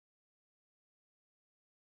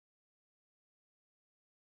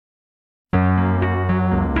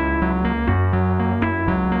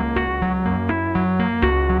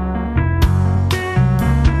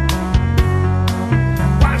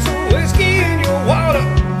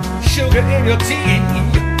sugar in your tea?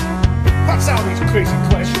 What's all these crazy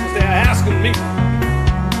questions they're asking me?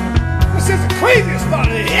 This is the craziest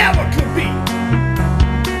thought it ever could be.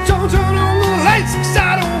 Don't turn on the lights 'cause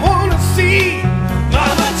I don't wanna see.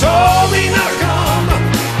 Mama told me not to come.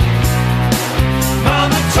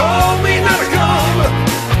 Mama told me not to come.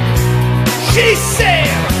 She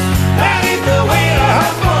said that ain't the way to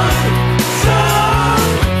have fun, son.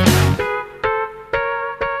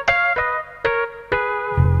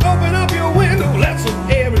 Open up your window, let some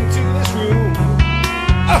air into this room.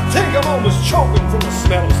 I think I'm almost choking from the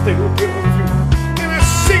smell of stale perfume. And that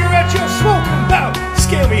cigarette you're smoking about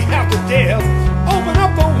scare me half to death. Open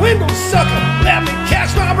up the window, sucker, let me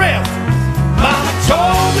catch my breath. Mama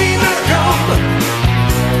told me not to come.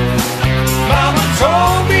 Mama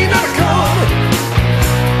told me not to come.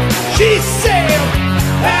 She said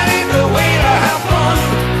that ain't the way to have fun,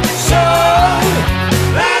 son.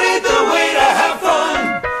 That ain't the way to have fun,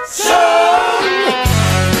 son.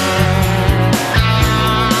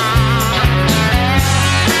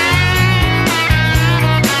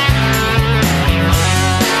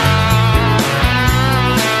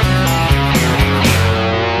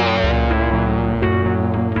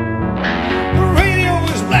 The radio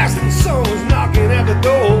is blasting, someone's knocking at the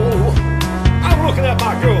door. I'm looking at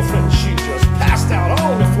my girlfriend, she just passed out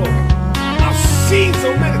on the floor. I've seen so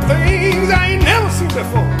many things I ain't never seen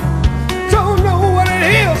before. Don't know what it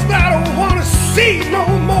is, but I don't wanna see no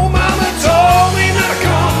more.